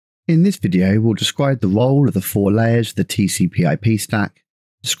In this video, we'll describe the role of the 4 layers of the TCP-IP stack,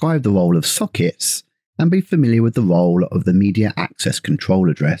 describe the role of sockets, and be familiar with the role of the media access control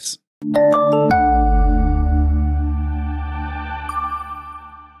address.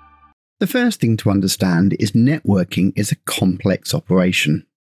 The first thing to understand is networking is a complex operation.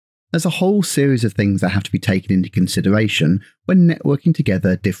 There's a whole series of things that have to be taken into consideration when networking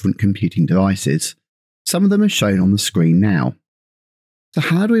together different computing devices. Some of them are shown on the screen now. So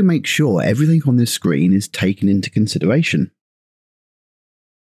how do we make sure everything on this screen is taken into consideration?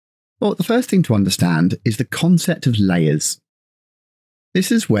 Well, the first thing to understand is the concept of layers. This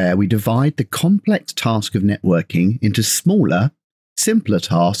is where we divide the complex task of networking into smaller, simpler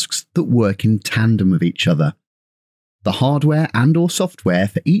tasks that work in tandem with each other. The hardware and/or software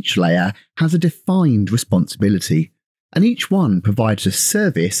for each layer has a defined responsibility, and each one provides a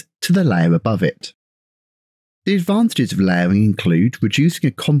service to the layer above it. The advantages of layering include reducing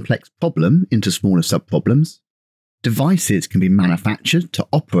a complex problem into smaller subproblems, devices can be manufactured to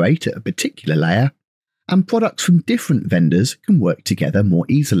operate at a particular layer, and products from different vendors can work together more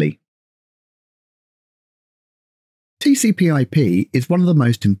easily. TCP/IP is one of the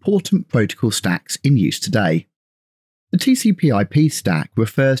most important protocol stacks in use today. The TCP/IP stack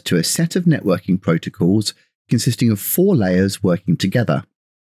refers to a set of networking protocols consisting of 4 layers working together.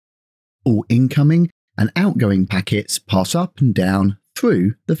 All incoming and outgoing packets pass up and down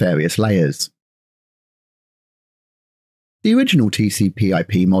through the various layers. The original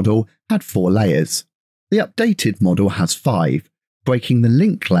TCP/IP model had 4 layers. The updated model has 5, breaking the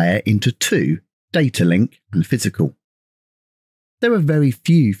link layer into 2, data link and physical. There were very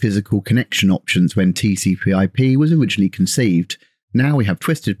few physical connection options when TCP/IP was originally conceived. Now we have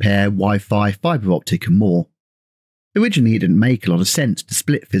twisted pair, Wi-Fi, fibre optic and more. Originally, it didn't make a lot of sense to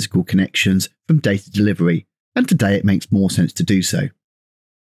split physical connections from data delivery, and today it makes more sense to do so.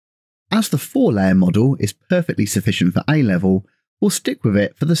 As the 4-layer model is perfectly sufficient for A level, we'll stick with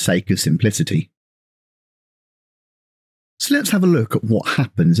it for the sake of simplicity. So let's have a look at what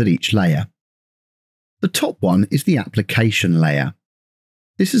happens at each layer. The top one is the application layer.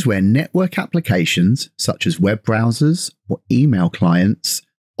 This is where network applications, such as web browsers or email clients,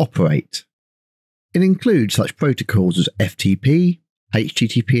 operate. It includes such protocols as FTP,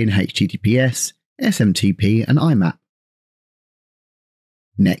 HTTP and HTTPS, SMTP and IMAP.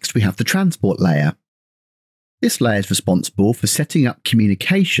 Next, we have the transport layer. This layer is responsible for setting up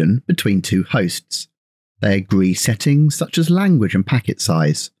communication between 2 hosts. They agree settings such as language and packet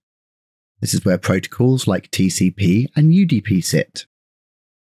size. This is where protocols like TCP and UDP sit.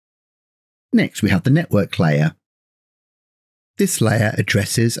 Next, we have the network layer. This layer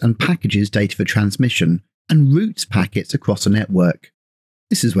addresses and packages data for transmission and routes packets across a network.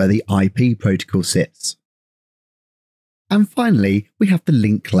 This is where the IP protocol sits. And finally, we have the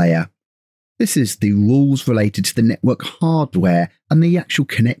link layer. This is the rules related to the network hardware and the actual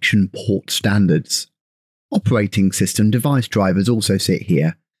connection port standards. Operating system device drivers also sit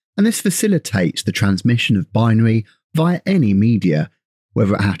here, and this facilitates the transmission of binary via any media,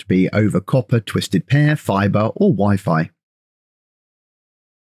 whether it have to be over copper, twisted pair, fibre or Wi-Fi.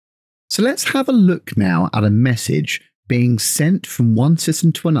 So let's have a look now at a message being sent from one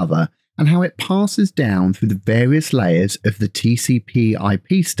system to another and how it passes down through the various layers of the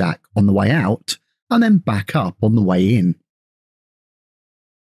TCP/IP stack on the way out and then back up on the way in.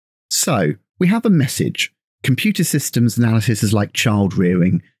 So we have a message. Computer systems analysis is like child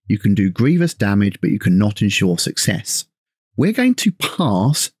rearing. You can do grievous damage, but you cannot ensure success. We're going to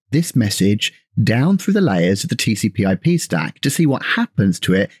pass this message down through the layers of the TCP/IP stack to see what happens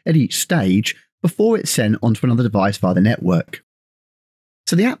to it at each stage before it's sent onto another device via the network.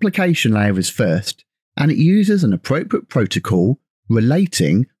 So the application layer is first, and it uses an appropriate protocol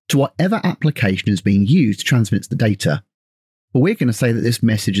relating to whatever application is being used to transmit the data. But we're going to say that this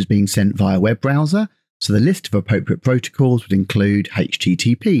message is being sent via web browser, so the list of appropriate protocols would include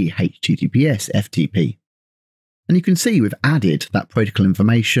HTTP, HTTPS, FTP. And you can see we've added that protocol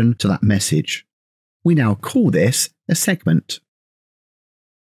information to that message. We now call this a segment.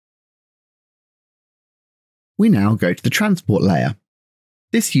 We now go to the transport layer.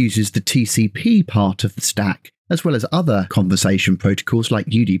 This uses the TCP part of the stack, as well as other conversation protocols like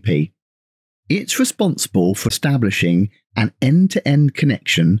UDP. It's responsible for establishing an end-to-end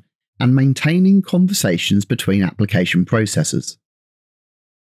connection and maintaining conversations between application processors.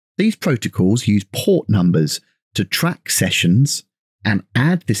 These protocols use port numbers to track sessions and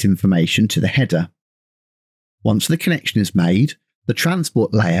add this information to the header. Once the connection is made, the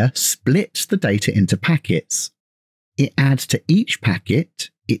transport layer splits the data into packets. It adds to each packet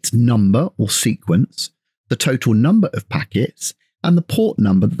its number or sequence, the total number of packets, and the port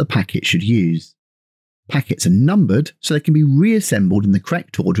number that the packet should use. Packets are numbered so they can be reassembled in the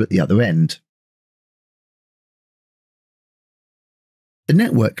correct order at the other end. The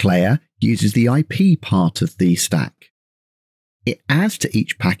network layer uses the IP part of the stack. It adds to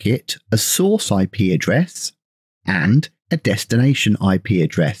each packet a source IP address and a destination IP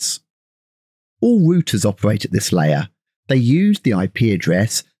address. All routers operate at this layer. They use the IP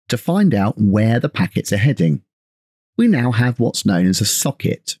address to find out where the packets are heading. We now have what's known as a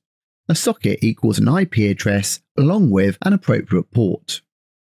socket. A socket equals an IP address along with an appropriate port.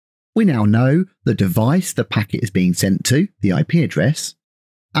 We now know the device the packet is being sent to, the IP address,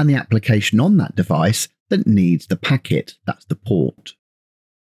 and the application on that device that needs the packet, that's the port.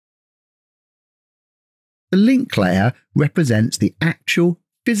 The link layer represents the actual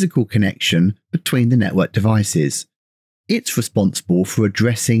physical connection between the network devices. It's responsible for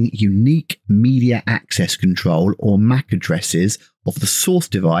addressing unique media access control or MAC addresses of the source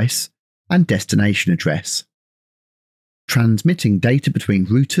device and destination address. Transmitting data between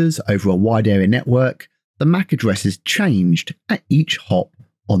routers over a wide area network, the MAC address is changed at each hop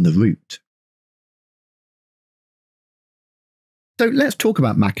on the route. So let's talk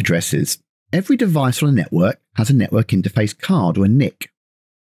about MAC addresses. Every device on a network has a network interface card or a NIC.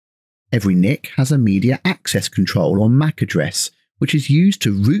 Every NIC has a media access control or MAC address, which is used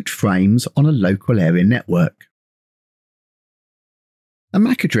to route frames on a local area network. A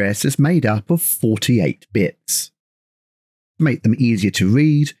MAC address is made up of 48 bits. To make them easier to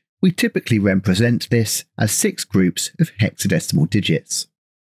read, we typically represent this as 6 groups of hexadecimal digits.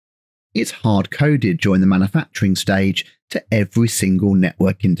 It's hard-coded during the manufacturing stage to every single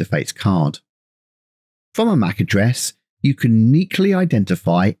network interface card. From a MAC address, you can uniquely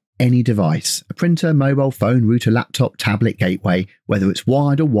identify any device, a printer, mobile phone, router, laptop, tablet, gateway, whether it's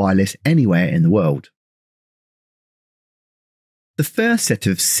wired or wireless anywhere in the world. The first set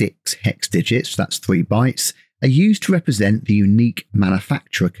of 6 hex digits, that's 3 bytes, are used to represent the unique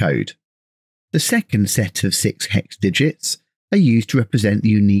manufacturer code. The second set of 6 hex digits are used to represent the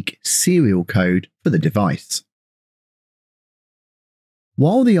unique serial code for the device.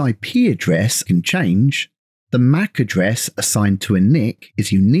 While the IP address can change, the MAC address assigned to a NIC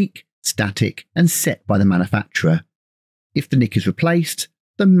is unique, static, and set by the manufacturer. If the NIC is replaced,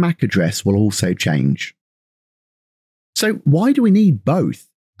 the MAC address will also change. So why do we need both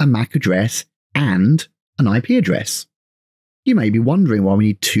a MAC address and an IP address? You may be wondering why we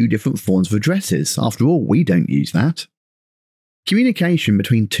need 2 different forms of addresses. After all, we don't use that. Communication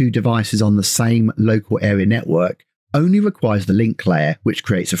between 2 devices on the same local area network only requires the link layer, which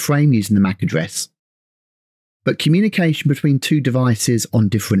creates a frame using the MAC address. But communication between 2 devices on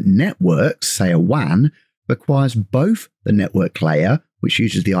different networks, say a WAN, requires both the network layer, which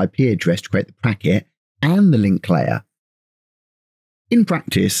uses the IP address to create the packet, and the link layer. In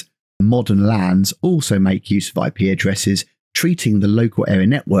practice, modern LANs also make use of IP addresses, treating the local area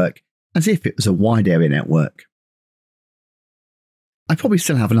network as if it was a wide area network. I probably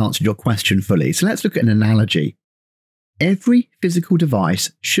still haven't answered your question fully, so let's look at an analogy. Every physical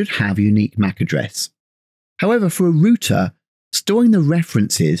device should have a unique MAC address. However, for a router, storing the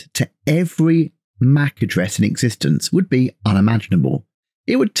references to every MAC address in existence would be unimaginable.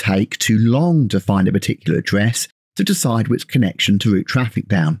 It would take too long to find a particular address to decide which connection to route traffic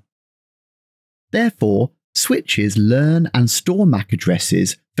down. Therefore, switches learn and store MAC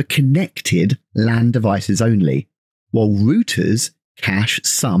addresses for connected LAN devices only, while routers cache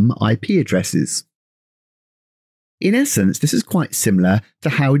some IP addresses. In essence, this is quite similar to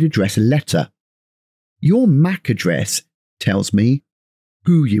how we'd address a letter. Your MAC address tells me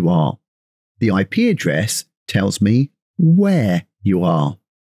who you are. The IP address tells me where you are.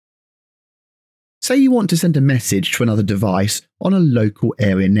 Say you want to send a message to another device on a local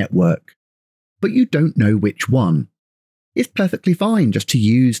area network, but you don't know which one. It's perfectly fine just to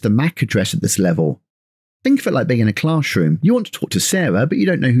use the MAC address at this level. Think of it like being in a classroom. You want to talk to Sarah, but you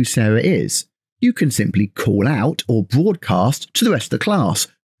don't know who Sarah is. You can simply call out or broadcast to the rest of the class,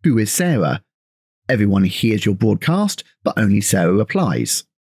 "Who is Sarah?" Everyone hears your broadcast, but only Sarah replies.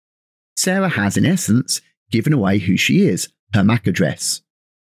 Sarah has, in essence, given away who she is, her MAC address.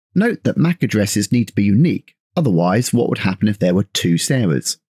 Note that MAC addresses need to be unique, otherwise what would happen if there were 2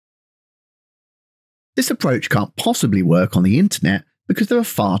 Sarahs? This approach can't possibly work on the internet because there are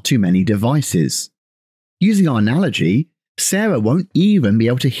far too many devices. Using our analogy, Sarah won't even be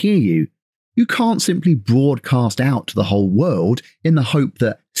able to hear you. You can't simply broadcast out to the whole world in the hope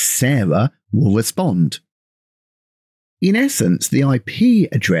that Sarah will respond. In essence, the IP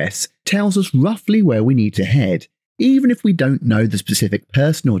address tells us roughly where we need to head, even if we don't know the specific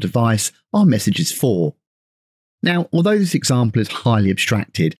person or device our message is for. Now, although this example is highly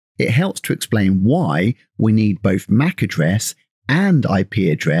abstracted, it helps to explain why we need both MAC address and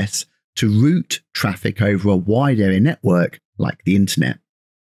IP address to route traffic over a wide area network like the internet.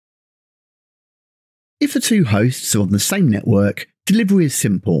 If the two hosts are on the same network, delivery is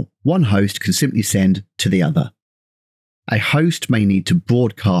simple. One host can simply send to the other. A host may need to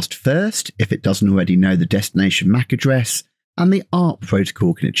broadcast first if it doesn't already know the destination MAC address, and the ARP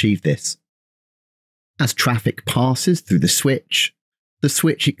protocol can achieve this. As traffic passes through the switch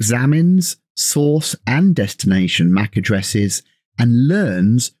examines source and destination MAC addresses and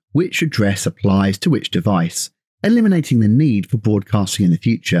learns which address applies to which device, eliminating the need for broadcasting in the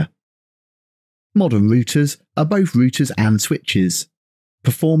future. Modern routers are both routers and switches,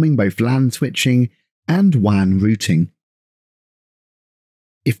 performing both LAN switching and WAN routing.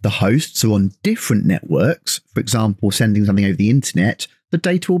 If the hosts are on different networks, for example sending something over the internet, the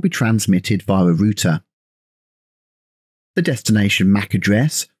data will be transmitted via a router. The destination MAC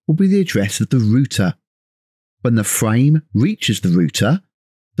address will be the address of the router. When the frame reaches the router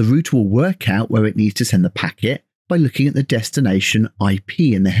will work out where it needs to send the packet by looking at the destination IP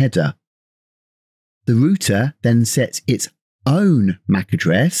in the header. The router then sets its own MAC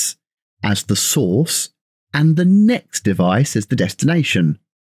address as the source and the next device as the destination.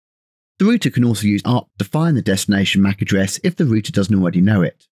 The router can also use ARP to find the destination MAC address if the router doesn't already know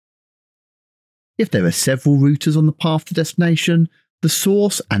it. If there are several routers on the path to destination, the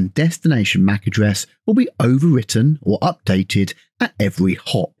source and destination MAC address will be overwritten or updated at every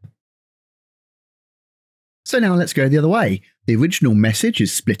hop. So now let's go the other way. The original message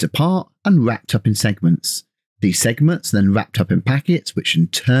is split apart and wrapped up in segments. These segments are then wrapped up in packets, which in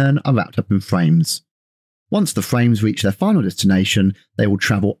turn are wrapped up in frames. Once the frames reach their final destination, they will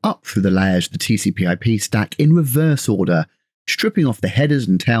travel up through the layers of the TCP/IP stack in reverse order, stripping off the headers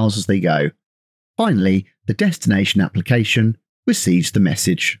and tails as they go. Finally, the destination application receives the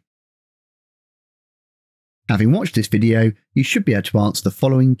message. Having watched this video, you should be able to answer the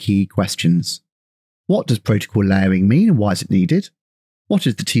following key questions. What does protocol layering mean and why is it needed? What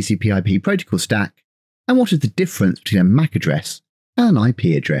is the TCP/IP protocol stack? And what is the difference between a MAC address and an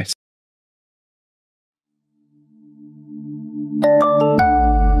IP address?